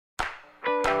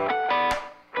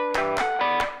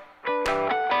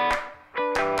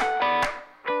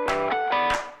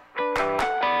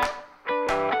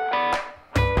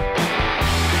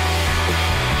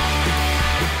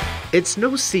It's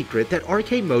no secret that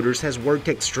RK Motors has worked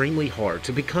extremely hard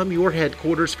to become your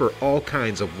headquarters for all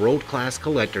kinds of world-class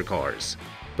collector cars.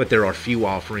 But there are few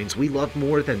offerings we love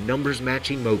more than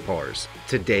numbers-matching Mopars.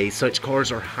 Today, such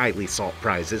cars are highly sought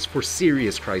prizes for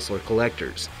serious Chrysler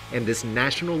collectors, and this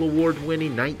national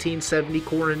award-winning 1970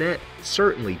 Coronet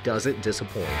certainly doesn't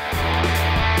disappoint.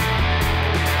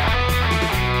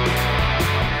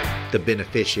 The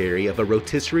beneficiary of a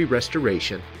rotisserie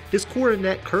restoration, this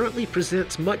Coronet currently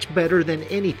presents much better than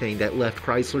anything that left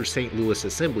Chrysler's St. Louis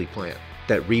assembly plant.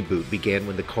 That reboot began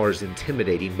when the car's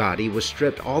intimidating body was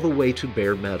stripped all the way to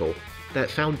bare metal. That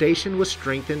foundation was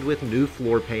strengthened with new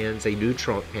floor pans, a new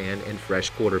trunk pan, and fresh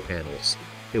quarter panels.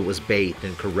 It was bathed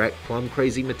in correct plum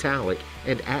crazy metallic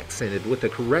and accented with the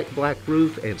correct black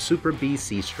roof and Super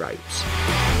BC stripes.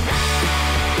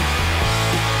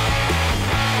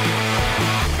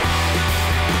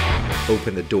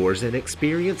 Open the doors and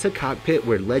experience a cockpit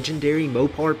where legendary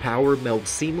Mopar power melds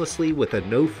seamlessly with a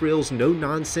no-frills,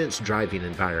 no-nonsense driving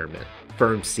environment.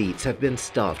 Firm seats have been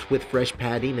stuffed with fresh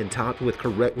padding and topped with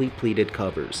correctly pleated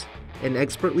covers. An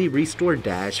expertly restored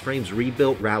dash frames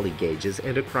rebuilt rally gauges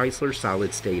and a Chrysler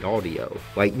solid-state audio.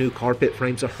 Like new carpet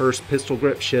frames a Hurst pistol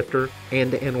grip shifter,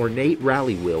 and an ornate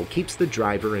rally wheel keeps the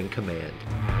driver in command.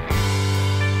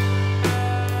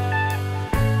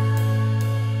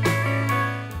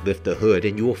 Lift the hood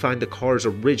and you will find the car's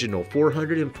original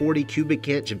 440 cubic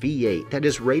inch V8 that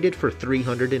is rated for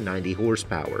 390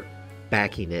 horsepower.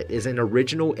 Backing it is an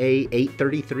original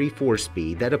A833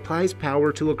 4-speed that applies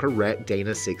power to a correct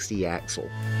Dana 60 axle.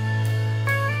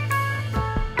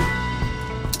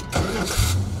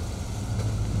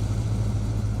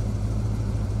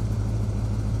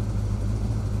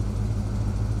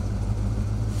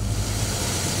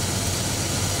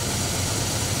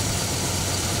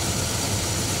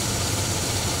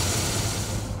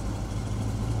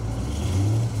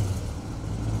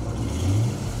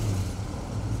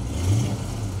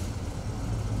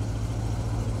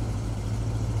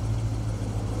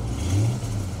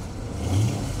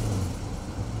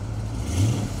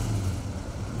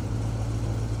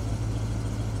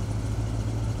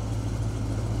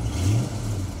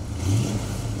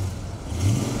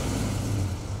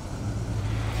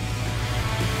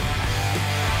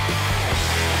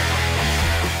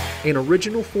 An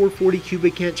original 440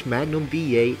 cubic inch Magnum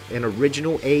V8, an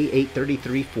original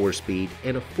A833 4-speed,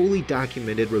 and a fully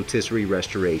documented rotisserie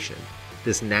restoration.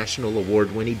 This national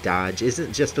award-winning Dodge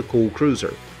isn't just a cool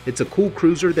cruiser, it's a cool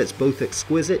cruiser that's both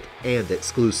exquisite and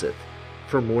exclusive.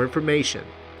 For more information,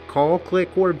 call,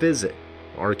 click, or visit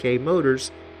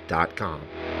rkmotors.com.